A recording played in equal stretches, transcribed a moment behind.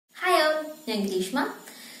ഞാൻ ഗ്രീഷ്മ.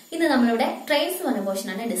 ഇന്ന് നമ്മളിവിടെ ട്രെയിൻസ് എന്ന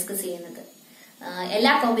പോർഷനാണ് ഡിസ്കസ് ചെയ്യുന്നത്.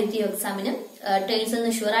 എല്ലാ കോമ്പറ്റീവ് എക്സാമിനും ട്രെയിൻസിൽ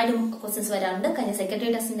നിന്ന് ഷുവറായിട്ട് ക്വസ്റ്റ്യൻസ് വരാറുണ്ട്. കഴിഞ്ഞ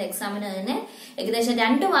സെക്രട്ടറി ടെസ്റ്റിന്റെ എക്സാമിന് തന്നെ ഏകദേശം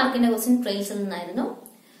 2 മാർക്കിന്റെ ക്വസ്റ്റ്യൻ ട്രെയിൻസിൽ നിന്നായിരുന്നു.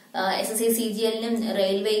 SSC CGLനും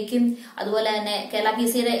റെയിൽവേക്കും അതുപോലെ തന്നെ കേരള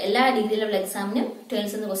PCയുടെ എല്ലാ ഡിഗ്രി ലെവൽ എക്സാമിനും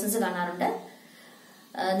ട്രെയിൻസിൽ നിന്ന് ക്വസ്റ്റ്യൻസ് കാണാറുണ്ട്.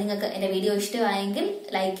 നിങ്ങൾക്ക് എന്റെ വീഡിയോ ഇഷ്ടമായെങ്കിൽ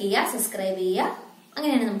ലൈക്ക് ചെയ്യുക, സബ്സ്ക്രൈബ് ചെയ്യുക.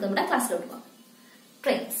 അങ്ങനെയാണ് നമുക്ക് നമ്മുടെ ക്ലാസ്സിലോട്ട് പോകാം.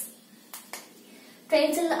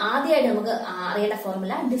 ട്രെയിൻസിൽ ആദ്യമായിട്ട് നമുക്ക് അറിയേണ്ട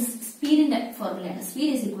formula സ്പീഡിന്റെ ഫോർമുലയാണ്.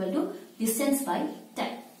 Speed is equal to distance by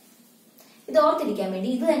time. ഇത് ഓർത്തിരിക്കാൻ വേണ്ടി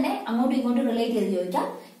ഇത് തന്നെ അങ്ങോട്ടും ഇങ്ങോട്ടും റിലേറ്റ് ചെയ്ത് ചോദിക്കാം.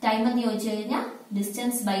 ടൈം എന്ന് ചോദിച്ചു കഴിഞ്ഞാൽ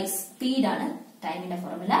ഡിസ്റ്റൻസ് ബൈ സ്പീഡ് ആണ് ടൈമിന്റെ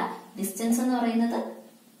ഫോർമുല. ഡിസ്റ്റൻസ് എന്ന് പറയുന്നത്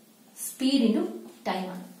സ്പീഡ് ഇൻറ്റു ടൈം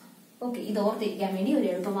ആണ്. ഓക്കെ, ഇത് ഓർത്തിരിക്കാൻ വേണ്ടി ഒരു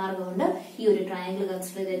എളുപ്പമാർഗമുണ്ട്. ഈ ഒരു ട്രയാങ്കിൾ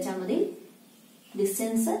കൺസിഡർ ചെയ്ത് വെച്ചാൽ മതി.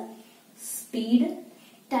 Distance, speed,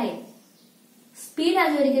 time. സ്പീഡ്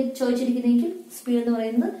ആണ് ചോദിച്ചിരിക്കുന്നെങ്കിൽ സ്പീഡ് എന്ന്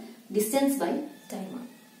പറയുന്നത് ഡിസ്റ്റൻസ് ബൈ ടൈം ആണ്.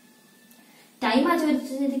 ടൈം ആണ്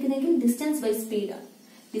ചോദിച്ചിരിക്കുന്നെങ്കിൽ ഡിസ്റ്റൻസ് ബൈ സ്പീഡ് ആണ്.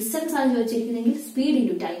 ഡിസ്റ്റൻസ് ആണ് ചോദിച്ചിരിക്കുന്നെങ്കിൽ സ്പീഡ്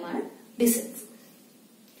ഇൻറ്റു ടൈം ആണ് ഡിസ്റ്റൻസ്.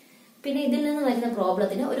 പിന്നെ ഇതിൽ നിന്ന് വരുന്ന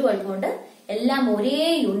പ്രോബ്ലത്തിന് ഒരു കുഴപ്പമുണ്ട്, എല്ലാം ഒരേ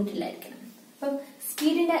യൂണിറ്റിലായിരിക്കണം. അപ്പം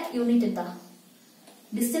സ്പീഡിന്റെ യൂണിറ്റ് എന്താ?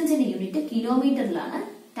 ഡിസ്റ്റൻസിന്റെ യൂണിറ്റ് കിലോമീറ്ററിലാണ്,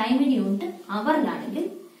 ടൈമിന്റെ യൂണിറ്റ് അവറിലാണെങ്കിൽ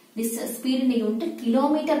സ്പീഡിന്റെ യൂണിറ്റ്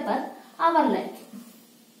കിലോമീറ്റർ പെർ അവറിലായിരിക്കും.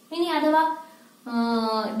 ഇനി അഥവാ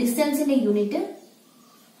ഡിസ്റ്റൻസിന്റെ യൂണിറ്റ്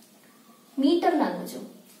മീറ്ററിലാണെന്ന് വെച്ചോ,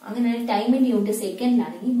 അങ്ങനെ ടൈമിന്റെ യൂണിറ്റ്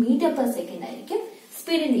സെക്കൻഡിലാണെങ്കിൽ മീറ്റർ പെർ സെക്കൻഡ് ആയിരിക്കും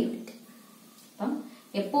സ്പീഡിന്റെ യൂണിറ്റ്. അപ്പം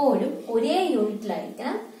എപ്പോഴും ഒരേ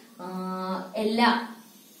യൂണിറ്റിലായിരിക്കണം എല്ലാ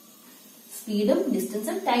സ്പീഡും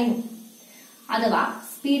ഡിസ്റ്റൻസും ടൈമും. അഥവാ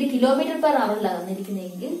സ്പീഡ് കിലോമീറ്റർ പെർ അവറിലാണ്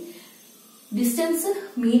തന്നിരിക്കുന്നതെങ്കിൽ ഡിസ്റ്റൻസ്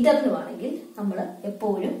മീറ്ററിലുമാണെങ്കിൽ നമ്മൾ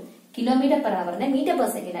എപ്പോഴും kilometre per അവറിനെ metre per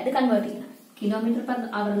second ആയിട്ട് കൺവേർട്ട് ചെയ്യണം. Kilometre per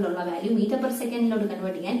അവറിലുള്ള value metre per സെക്കൻഡിലോട്ട്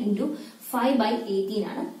convert ചെയ്യാൻ ഇൻറ്റു 5/18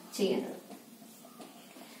 ആണ് ചെയ്യേണ്ടത്.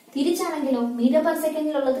 തിരിച്ചാണെങ്കിലോ മീറ്റർ പെർ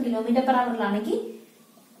സെക്കൻഡിലുള്ളത് കിലോമീറ്റർ പെർ അവറിലാണെങ്കിൽ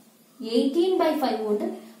 18/5 കൊണ്ട്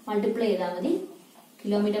മൾട്ടിപ്ലൈ ചെയ്താൽ മതി,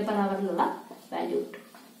 കിലോമീറ്റർ പെർ അവറിലുള്ള വാല്യൂ കിട്ടും.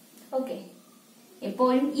 ഓക്കെ,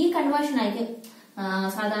 എപ്പോഴും ഈ കൺവേർഷൻ ആയിരിക്കും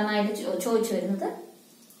സാധാരണയായിട്ട് ചോദിച്ചു വരുന്നത്.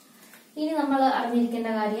 ഇനി നമ്മൾ അറിഞ്ഞിരിക്കേണ്ട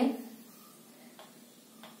കാര്യം,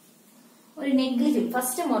 ഒരു നെഗ്ലിജിബിൾ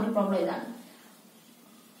ഫസ്റ്റ് മോഡൽ പ്രോബ്ലം ഇതാണ്.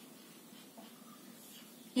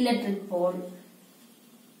 ഇലക്ട്രിക് പോൾ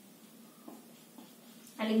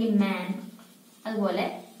അല്ലെങ്കിൽ മാൻ, അതുപോലെ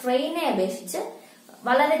ട്രെയിനെ അപേക്ഷിച്ച്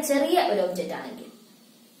വളരെ ചെറിയ ഒരു ഒബ്ജക്റ്റ് ആണെങ്കിൽ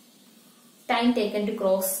ടൈം ടേക്കൺ ടു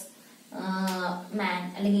ക്രോസ് മാൻ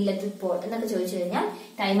അല്ലെങ്കിൽ ഇലക്ട്രിക് പോൾ എന്നൊക്കെ ചോദിച്ചു കഴിഞ്ഞാൽ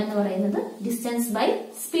ടൈം എന്ന് പറയുന്നത് ഡിസ്റ്റൻസ് ബൈ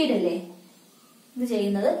സ്പീഡ് അല്ലേ. ഇത്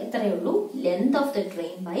ചെയ്യുന്നത് ഇത്രയേ ഉള്ളൂ, length of the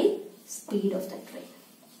train by speed of the train.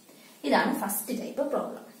 ഇതാണ് first type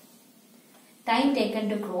problem. Time taken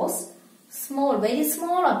to cross small, very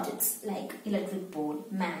small objects like electric Paul,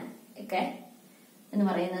 മാൻ ഒക്കെ എന്ന്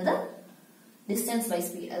പറയുന്നത് ഡിസ്റ്റൻസ് ബൈ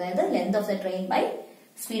സ്പീഡ്, അതായത് length of the train by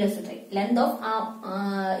speed of the train. Length of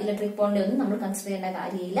electric പോളിന്റെ ഒന്നും നമ്മൾ consider ചെയ്യേണ്ട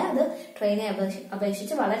കാര്യമില്ല, അത് ട്രെയിനെ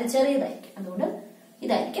അപേക്ഷിച്ച് വളരെ ചെറിയതായിരിക്കും. അതുകൊണ്ട്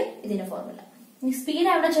ഇതായിരിക്കും ഇതിന്റെ ഫോർമുല. ഇനി സ്പീഡ്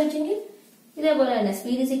അവിടെ ചോദിച്ചെങ്കിൽ ഇതേപോലെ തന്നെ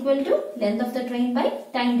speed is equal to length of the train by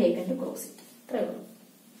time taken to cross it. ഇത്രയേ ഉള്ളൂ.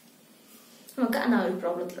 നമുക്ക് ആ ഒരു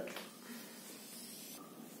പ്രോബ്ലത്തിലോട്ട്.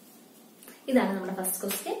 ഇതാണ് നമ്മുടെ first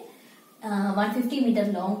question. 150 meter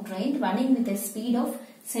long train running with a speed of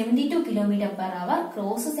 72 km/h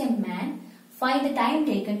crosses a man. Find the time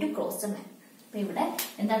taken to cross the man. അപ്പൊ ഇവിടെ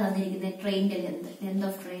എന്താ തന്നിരിക്കുന്നത്? ട്രെയിനിന്റെ ലെങ്ത്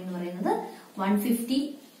ഓഫ് ട്രെയിൻ എന്ന് പറയുന്നത് 150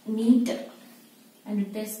 meter and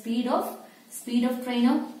with a speed of train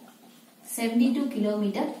of 72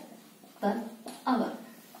 km/h.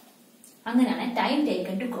 അങ്ങനെയാണ് time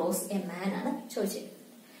taken to cross a man ആണ് ചോദിച്ചിരിക്കുന്നത്.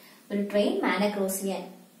 ഒരു ട്രെയിൻ മാനെ ക്രോസ് ചെയ്യാൻ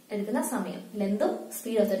എടുക്കുന്ന സമയം, ലെങ്തും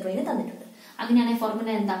സ്പീഡ് ഓഫ് ദ ട്രെയിൻ തന്നിട്ടുണ്ട്. അങ്ങനെയാണെങ്കിൽ ഫോർമുല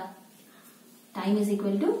എന്താ? Time is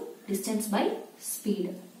equal to distance by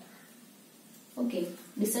speed. Okay,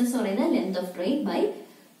 distance എന്ന് പറയുന്നത് length of train by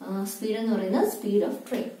speed എന്ന് പറയുന്നത് സ്പീഡ് ഓഫ്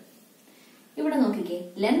ട്രെയിൻ. ഇവിടെ നോക്കിക്കേ,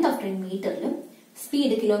 length of train മീറ്ററിലും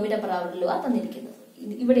speed kilometre per അവറിലുമാണ് തന്നിരിക്കുന്നത്.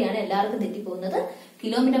 ഇവിടെയാണ് എല്ലാവർക്കും തെറ്റിപ്പോകുന്നത്.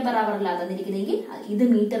 കിലോമീറ്റർ പെർ അവറിലാണ് തന്നിരിക്കുന്നതെങ്കിൽ ഇത്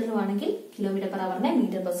മീറ്ററിലും ആണെങ്കിൽ kilometre per അവറിനെ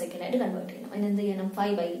metre per second ആയിട്ട് കൺവേർട്ട് ചെയ്യണം. അതിനെന്ത് ചെയ്യണം?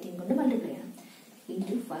 5/18 കൊണ്ട് മൾട്ടിപ്ലൈ ചെയ്യണം.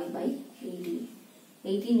 ഇൻറ്റു 5/18.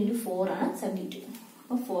 18 into 4 ആണ് 72.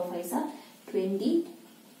 അപ്പോൾ 4 5s are 20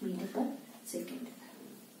 meter per second.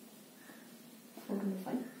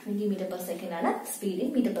 20 meter per second ആണ് speed in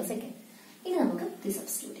metre per second. ഇനി നമുക്ക് ഇത്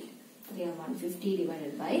സബ്സ്റ്റിറ്റ്യൂട്ട് ചെയ്യാം. 150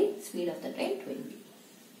 divided by speed of the train 20.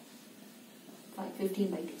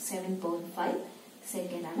 15/2 7.5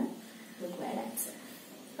 second ആണ് റിക്വയർഡ് ആൻസർ.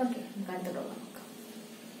 ഓക്കെ, നമുക്ക് അടുത്ത പ്രോബ്ലം നോക്കാം.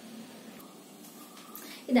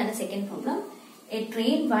 ഇതാണ് second problem. A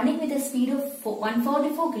train running with a speed of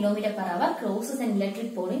 144 km per hour crosses an electric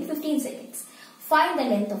pole in 15 seconds. Find the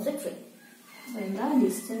length of the train.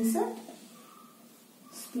 Distance,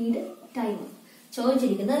 speed, time.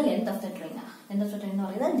 ചോദിച്ചിരിക്കുന്നത് length of the train ആണ്. Length of the train എന്ന്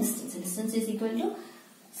പറയുന്നത് distance. Distance is equal to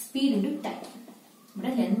speed into time.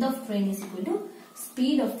 ഇവിടെ length of train is equal to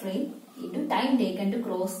speed of train into time taken to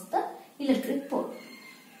cross the electric Paul.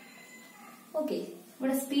 Okay,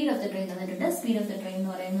 ഇവിടെ speed of the train തന്നിട്ടുണ്ട്. Speed of the train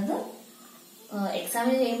എന്ന് പറയുന്നത്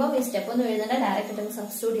എക്സാമിന് ചെയ്യുമ്പോൾ ഈ step ഒന്നും എഴുതേണ്ട, ഡയറക്റ്റ് ആയിട്ട്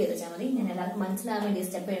സബ്സ്റ്റിറ്റ്യൂട്ട് ചെയ്ത് വെച്ചാൽ മതി. ഞാൻ എല്ലാവർക്കും മനസ്സിലാകാൻ വേണ്ടി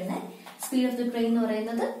സ്റ്റെപ്പ് എഴുതുന്നത്. സ്പീഡ് ഓഫ് ദ ട്രെയിൻ എന്ന്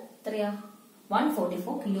പറയുന്നത് എത്രയാ?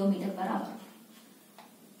 144 km/h.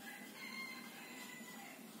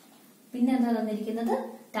 പിന്നെ എന്താ തന്നിരിക്കുന്നത്?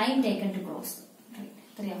 ടൈം ടേക്കൺ ടു ക്രോസ്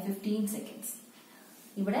എത്രയാ? 15 സെക്കൻഡ്സ്.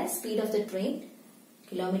 ഇവിടെ speed of the train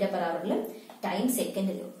km/hലും time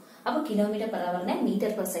സെക്കൻഡിലും. അപ്പൊ km/hനെ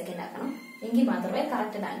m/s ആക്കണം. എങ്കിൽ മാത്രമേ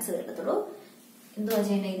കറക്റ്റ് ആൻസർ കിട്ടത്തുള്ളൂ. എന്തുവാ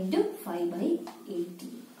ചെയ്യേണ്ടത്? ഇൻറ്റു 5/18.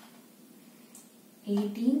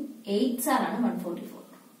 8 ആണ് 144.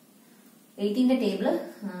 18ന്റെ ടേബിള്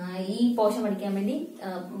ഈ പോർഷൻ പഠിക്കാൻ വേണ്ടി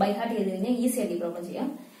ബൈ ഹാർട്ട് ചെയ്ത് കഴിഞ്ഞാൽ ഈസി ആയിട്ട് ഈ പ്രോബ്ലം ചെയ്യാം.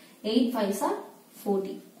 8 5s are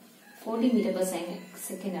 40. 40 m/s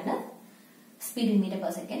ആണ് സ്പീഡ് ഇൻ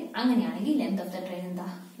m/s. അങ്ങനെയാണെങ്കിൽ ലെങ്ത് ഓഫ് ദ ട്രെയിൻ എന്താ?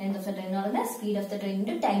 ലെങ്ത് ഓഫ് ദ ട്രെയിൻ എന്ന് പറയുന്നത് speed of the train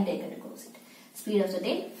into time taken to cross it. Speed of the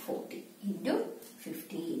train 40 into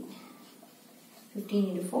 15. 15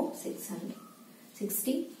 into 4 600.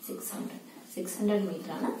 60 600. 600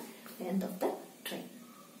 metre ആണ് length of the train.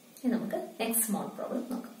 ഇനി നമുക്ക് next small problem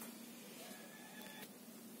നോക്കാം.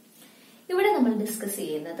 ഇവിടെ നമ്മൾ discuss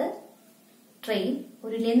ചെയ്യുന്നത് ട്രെയിൻ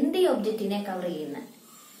ഒരു ലെന്തി ഒബ്ജക്റ്റിനെ കവർ ചെയ്യുന്ന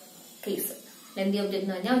കേസ്. ലെന്തി ഒബ്ജക്ട്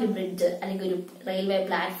എന്ന് പറഞ്ഞാൽ ഒരു ബ്രിഡ്ജ് അല്ലെങ്കിൽ ഒരു റെയിൽവേ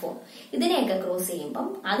പ്ലാറ്റ്ഫോം, ഇതിനെയൊക്കെ ക്രോസ് ചെയ്യുമ്പോൾ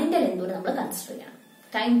അതിന്റെ ലെന്തൂടെ നമ്മൾ കൺസിഡർ ചെയ്യണം.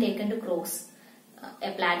 Time taken to cross A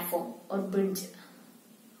platform or bridge,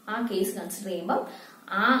 ആ കേസ് കൺസിഡർ ചെയ്യുമ്പോൾ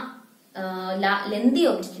ആ ലെന്തി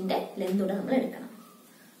ഒബ്ജക്റ്റിന്റെ ലെന്തൂടെ നമ്മൾ എടുക്കണം.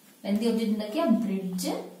 ലെന്തി ഒബ്ജക്റ്റ് എന്തൊക്കെയാ?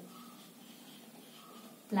 Bridge,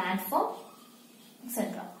 platform,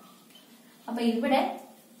 etcetera. അപ്പൊ ഇവിടെ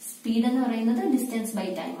സ്പീഡ് എന്ന് പറയുന്നത് ഡിസ്റ്റൻസ് ബൈ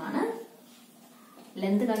ടൈം ആണ്.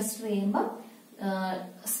 ലെന്ത് കൺസിഡർ ചെയ്യുമ്പോൾ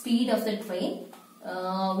speed of the train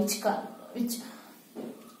which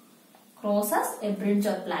crosses A bridge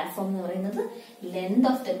or platform എന്ന് പറയുന്നത് length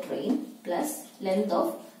of the train plus length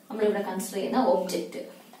of നമ്മളിവിടെ കൺസിഡർ ചെയ്യുന്ന object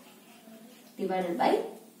divided by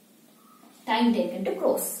time taken to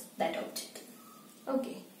cross that object.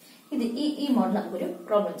 Okay, ഇത് ഈ model നമുക്കൊരു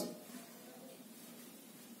problem ചെയ്യും.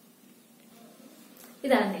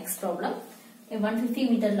 ഇതാണ് next problem. A 150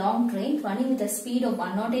 meter long train running with a speed of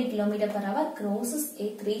 108 km/h crosses a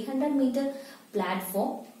 300 meter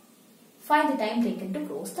platform. Find the time taken to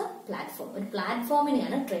cross the platform. ഒരു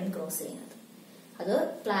പ്ലാറ്റ്ഫോമിനെയാണ് train cross ചെയ്യുന്നത്. അത്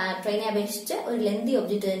ട്രെയിനെ അപേക്ഷിച്ച് ഒരു ലെന്തി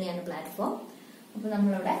ഒബ്ജക്റ്റ് തന്നെയാണ് പ്ലാറ്റ്ഫോം. അപ്പൊ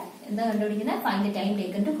നമ്മളിവിടെ എന്താ കണ്ടുപിടിക്കുന്നത്? Find the time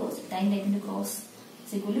taken to cross. Time taken to cross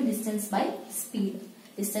equal to distance by speed.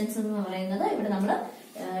 Distance എന്ന് പറയുന്നത് ഇവിടെ നമ്മൾ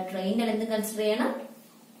ട്രെയിനിന്റെ ലെന്ത് കൺസിഡർ ചെയ്യണം,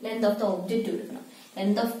 ലെന്ത് ഓഫ് ദ ഒബ്ജക്റ്റ് എടുക്കണം.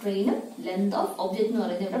 ലെന്ത് ഓഫ് ട്രെയിനും ലെന്ത് ഓഫ് ഒബ്ജക്ട് എന്ന്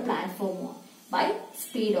പറയുന്നത് ഇവിടെ പ്ലാറ്റ്ഫോമും by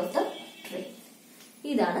speed of the train.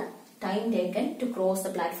 ഇതാണ് time taken to cross the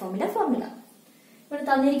പ്ലാറ്റ്ഫോമിന്റെ formula. ഇവിടെ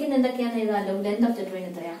തന്നിരിക്കുന്ന എന്തൊക്കെയാണെന്ന് എഴുതാമല്ലോ. ലെന്ത് ഓഫ് ദ ട്രെയിൻ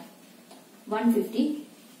എത്രയാ? 150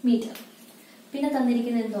 മീറ്റർ. പിന്നെ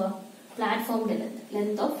തന്നിരിക്കുന്നത് എന്തുവാ? പ്ലാറ്റ്ഫോമിന്റെ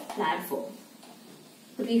ലെന്ത് ഓഫ് പ്ലാറ്റ്ഫോം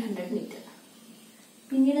 300 മീറ്റർ.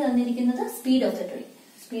 പിന്നീട് തന്നിരിക്കുന്നത് speed of the train.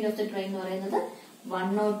 Speed of the train എന്ന് പറയുന്നത്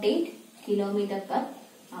 108 km/h.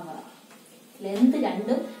 ലെന്ത്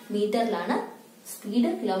രണ്ടും മീറ്ററിലാണ്, സ്പീഡ്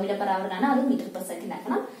km/h, അത് m/s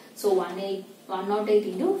ആക്കണം. So 108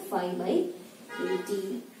 into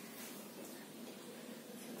 5/18.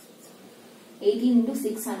 18 into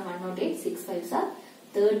 6 ആണ് 108. 6 5s are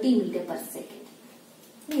 30 m/s.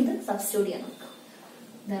 ഇത് സബ്സ്റ്റിറ്റ്യൂട്ട് ചെയ്യാൻ നോക്കാം.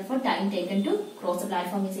 Therefore, time taken to cross the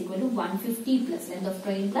platform is equal to 150 plus length of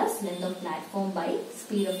train plus length of platform by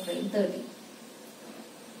speed of train 30.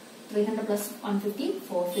 300 plus 150,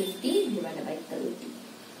 450 divided by 30.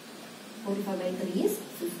 45 by 3 is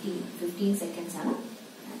 15. 15 seconds ആണ്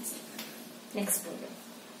answer. Next problem.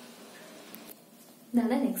 Now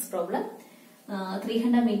the next problem.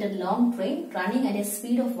 300 meter long train running at a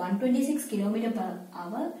speed of 126 km/h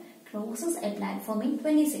crosses a platform in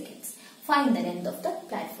 20 seconds. Find the length of the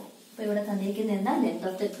platform. അപ്പോൾ ഇവിടെ തന്നിരിക്കുന്നത് എന്താ? Length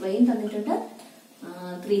of the train തന്നിട്ടുണ്ട്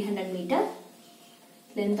 300 metre.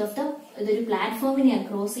 Length of the ഇതൊരു പ്ലാറ്റ്ഫോമിനെയാണ്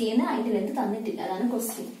cross ചെയ്യുന്നത്, അതിന്റെ length തന്നിട്ടില്ല, അതാണ്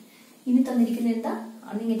ക്വസ്റ്റ്യൻ. ഇനി തന്നിരിക്കുന്നത് എന്താ?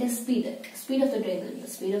 അതിന്റെ speed of the train.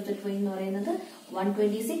 Speed of the train എന്ന് പറയുന്നത്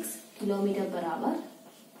 126 km/h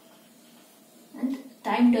and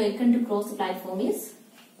time taken to cross the platform is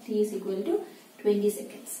t is equal to 20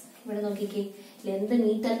 seconds. ഇവിടെ നോക്കിക്കേ, ലെന്ത്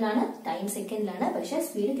മീറ്ററിലാണ്, ടൈം സെക്കൻഡിലാണ്, പക്ഷെ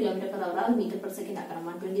സ്പീഡ് കിലോമീറ്റർ പെർ അവർ, അത് മീറ്റർ പെർ സെക്കൻഡ് ആക്കണം.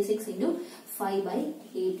 126 into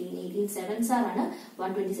 5/18. 18 sevens ആണ്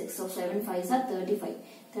 126. So 7 5s are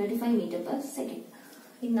 35 meter per second.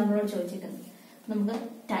 ഇനി നമ്മളോട് ചോദിച്ചിട്ടുണ്ട് നമുക്ക്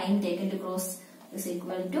time taken to cross is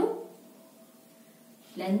equal to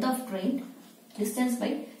length of train, distance by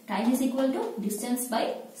time is equal to distance by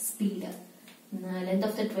speed. Length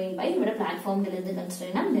of the train by ഇവിടെ പ്ലാറ്റ്ഫോമിന്റെ length consider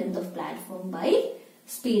ചെയ്യണം. Length of platform by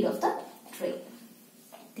speed of the train.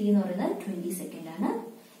 T എന്ന് പറയുന്നത് 20 second ആണ്.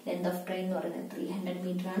 Length of train എന്ന് പറയുന്നത് 300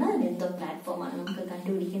 metre ആണ്. Length of platform ആണ് നമുക്ക്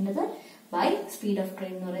കണ്ടുപിടിക്കേണ്ടത്. ബൈ സ്പീഡ് ഓഫ്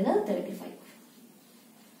ട്രെയിൻ എന്ന് പറയുന്നത്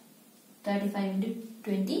 35 into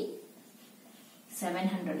 20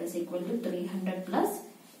 700 is equal to 300 plus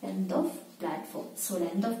length of platform. So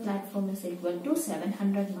length of platform is equal to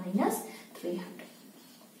 700 minus 300.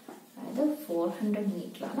 അതായത് 400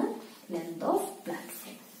 മീറ്റർ ആണ് ലെന്ത് ഓഫ്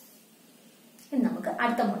പ്ലാറ്റ്ഫോം. ഇനി നമുക്ക്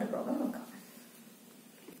അടുത്ത മോഡൽ പ്രോബ്ലം നോക്കാം.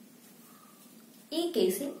 ഈ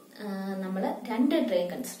കേസിൽ നമ്മൾ രണ്ട് ട്രെയിൻ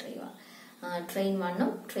കൺസിഡർ ചെയ്യുക. ട്രെയിൻ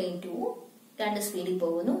 1ഉം ട്രെയിൻ 2ഉം രണ്ട് സ്പീഡിൽ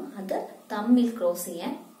പോകുന്നു. അത് തമ്മിൽ ക്രോസ്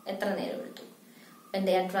ചെയ്യാൻ എത്ര നേരം എടുത്തു? when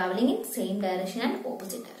they are traveling in same direction and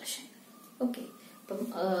opposite direction. Okay. അപ്പം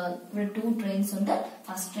ഇവിടെ 2 ട്രെയിൻസ് ഉണ്ട്.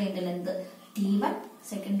 ഫസ്റ്റ് ട്രെയിനിന്റെ length T1,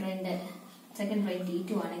 second train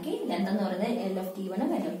T2 ആണെങ്കിൽ ലെന്ത് എന്ന് പറയുന്നത് L of T1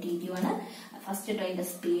 ഉം L of T2 ആണ്. ഫസ്റ്റ് ട്രെയിനിന്റെ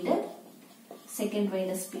സ്പീഡ്, സെക്കൻഡ്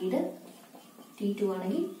ട്രെയിനിന്റെ സ്പീഡ് T2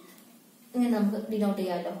 ആണെങ്കിൽ ഇങ്ങനെ നമുക്ക് ഡിനോട്ട്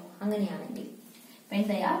ചെയ്യാമല്ലോ. അങ്ങനെയാണെങ്കിൽ when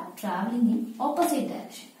they are traveling in opposite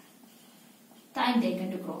direction, time taken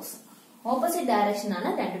to cross. Opposite direction ആണ്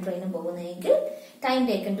രണ്ട് ട്രെയിനും പോകുന്നതെങ്കിൽ time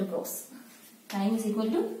taken to cross. Time is equal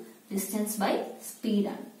to distance by speed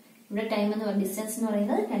ആണ്. ഇവിടെ ടൈം എന്ന് പറയുന്നത് ഡിസ്റ്റൻസ് എന്ന്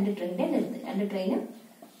പറയുന്നത് രണ്ട് ട്രെയിനിന്റെ ലെന്ത്. രണ്ട് ട്രെയിനും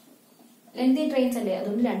ലെന്തി ട്രെയിൻസ് അല്ലേ,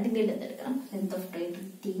 അതുകൊണ്ട് രണ്ടിന്റെ ലെന്ത് എടുക്കണം. Length of train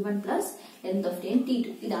T1 plus length of train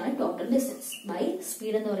T2. ഇതാണ് ടോട്ടൽ ഡിസ്റ്റൻസ്. ബൈ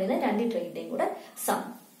സ്പീഡ് എന്ന് പറയുന്നത് രണ്ട് ട്രെയിനിന്റെയും കൂടെ സം.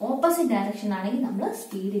 ഓപ്പോസിറ്റ് ഡയറക്ഷൻ ആണെങ്കിൽ നമ്മൾ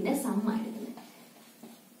സ്പീഡിന്റെ സം ആയിരിക്കുന്നത്.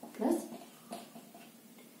 പ്ലസ്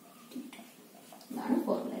ഇതാണ്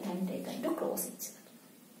formula time taken to cross each.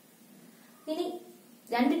 ഇനി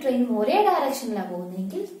രണ്ട് ട്രെയിനും ഒരേ ഡയറക്ഷനിലാണ്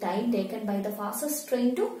പോകുന്നതെങ്കിൽ time taken by the fastest train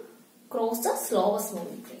to cross the slowest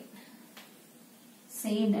moving train.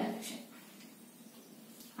 Same direction.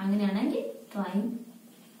 അങ്ങനെയാണെങ്കിൽ time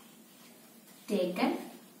taken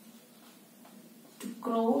to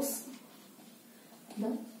cross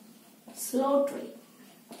the slow train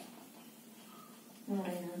എന്ന്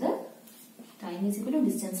പറയുന്നത് time is equal to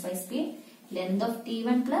distance by speed, length of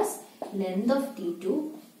T1 plus length of T2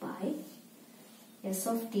 by S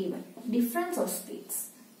of T1. Difference of speeds.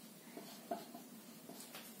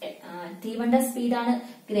 T1 ന്റെ speed ആണ്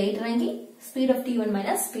greater എങ്കിൽ speed of T1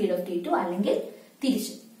 minus speed of T2, അല്ലെങ്കിൽ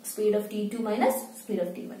തിരിച്ച് speed of T2 minus speed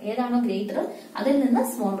of T1. ഏതാണോ greater അതിൽ നിന്ന്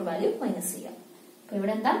smaller value minus ചെയ്യാം. അപ്പൊ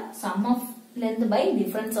ഇവിടെ എന്താ, some of length by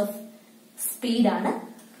difference of speed ആണ്.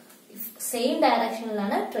 സെയിം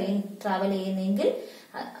ഡയറക്ഷനിലാണ് ട്രെയിൻ ട്രാവൽ ചെയ്യുന്നതെങ്കിൽ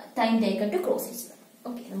time taken to cross each.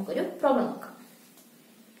 Okay, നമുക്കൊരു പ്രോബ്ലം നോക്കാം.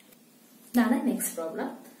 ഇതാണ് next problem.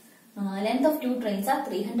 Length of 2 trains are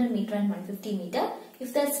 300 meter and 150 meter. If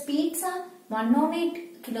their speeds are 108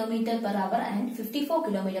 kilometer per hour and 54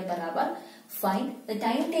 kilometer per hour, find the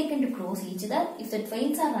time taken to cross each other if the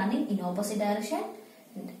trains are running in opposite direction.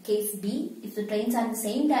 Case B, if the trains are in the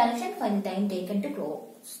same direction, find the time taken to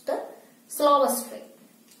cross the slowest train.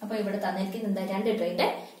 അപ്പൊ ഇവിടെ തന്നിരിക്കുന്നത് രണ്ട് ട്രെയിനിന്റെ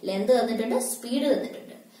length തന്നിട്ടുണ്ട്, speed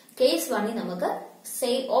തന്നിട്ടുണ്ട്. Case 1 നമുക്ക്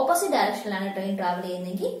opposite ഡയറക്ഷനിലാണ് train travel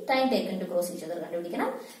ചെയ്യുന്നതെങ്കിൽ time taken to cross each other കണ്ടുപിടിക്കണം.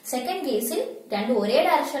 സെക്കൻഡ് കേസിൽ രണ്ടും ഒരേ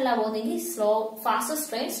ഡയറക്ഷനിലാണ് പോകുന്നതെങ്കിൽ ഫാസ്റ്റസ്റ്റ്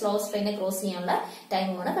ട്രെയിൻ സ്ലോവസ്റ്റ് ട്രെയിനെ ക്രോസ് ചെയ്യാനുള്ള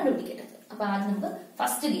ടൈമാണ് കണ്ടുപിടിക്കേണ്ടത്. അപ്പൊ ആദ്യം നമുക്ക്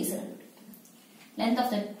ഫസ്റ്റ് കേസ് കണ്ടുപിടിക്കാം. Length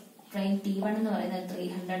of the train T1 എന്ന് പറയുന്നത്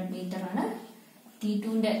 300 മീറ്റർ ആണ്.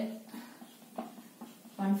 T2ന്റെ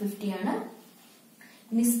 150 ആണ്.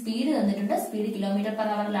 ഇനി സ്പീഡ് തന്നിട്ടുണ്ട്. Speed kilometre per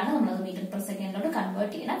അവറിലാണ്. നമ്മളത് മീറ്റർ പെർ സെക്കൻഡിലോട്ട്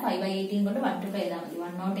കൺവേർട്ട് ചെയ്യണം. 5/18 കൊണ്ട് 1 ചെയ്താൽ മതി.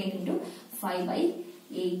 108 into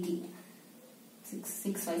 5/18.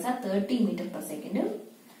 6 5s are 30 metre per second.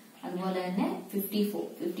 അതുപോലെ തന്നെ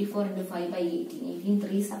 54 into 5/18. 18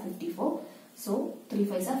 3s are 54. So 3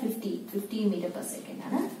 5s are 15 metre per second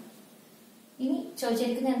ആണ്. ഇനി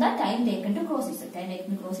ചോദിച്ചിരിക്കുന്നത് എന്താ, time taken to cross each. Time taken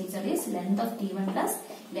to cross each is length of T1 plus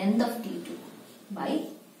length of T2 by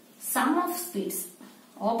some of speeds.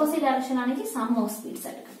 Opposite direction ആണെങ്കിൽ some of speeds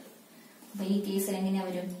എടുക്കുന്നത്. അപ്പൊ ഈ കേസിൽ എങ്ങനെയാ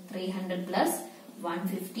വരും, 300 plus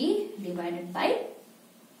 150 divided by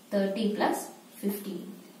 30 plus 15.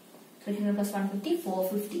 300 plus 150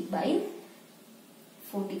 450 by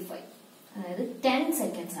 45. അതായത് 10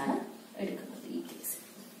 seconds ആണ് എടുക്കുന്നത്. ഈ കേസിൽ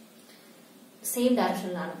സെയിം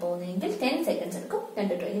ഡയറക്ഷനിലാണ് പോകുന്നതെങ്കിൽ 10 സെക്കൻഡ്സ് എടുക്കും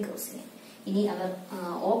രണ്ട് ട്രെയിൻ ക്രോസ് ചെയ്യാൻ. ഇനി അവർ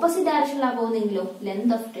opposite ഡയറക്ഷനിലാണ് പോകുന്നെങ്കിലോ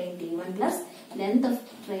length of train T1 plus length of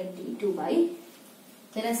train T2 by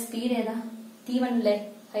then speed ഏതാ T1 ലെ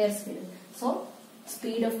higher speed. So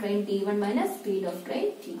speed of train T1 minus speed of train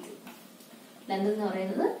T2. Length എന്ന്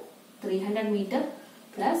പറയുന്നത് 300 metre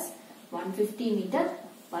plus 150 metre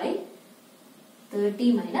by 30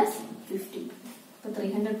 minus 50. അപ്പൊ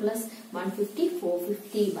 300 plus 150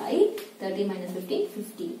 450 by 30 minus 50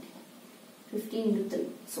 15. 15 into 3.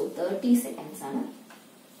 So 30 seconds ആണ്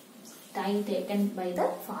time taken by the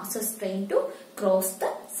fastest train to cross the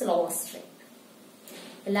slowest train.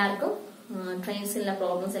 എല്ലാവർക്കും ട്രെയിൻസിലുള്ള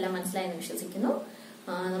problems എല്ലാം മനസ്സിലായെന്ന് വിശ്വസിക്കുന്നു.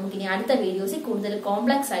 നമുക്കിനി അടുത്ത വീഡിയോസിൽ കൂടുതൽ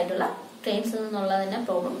കോംപ്ലക്സ് ആയിട്ടുള്ള ട്രെയിൻസിൽ നിന്നുള്ള തന്നെ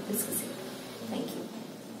പ്രോബ്ലം ഡിസ്കസ് ചെയ്യാം. Thank you.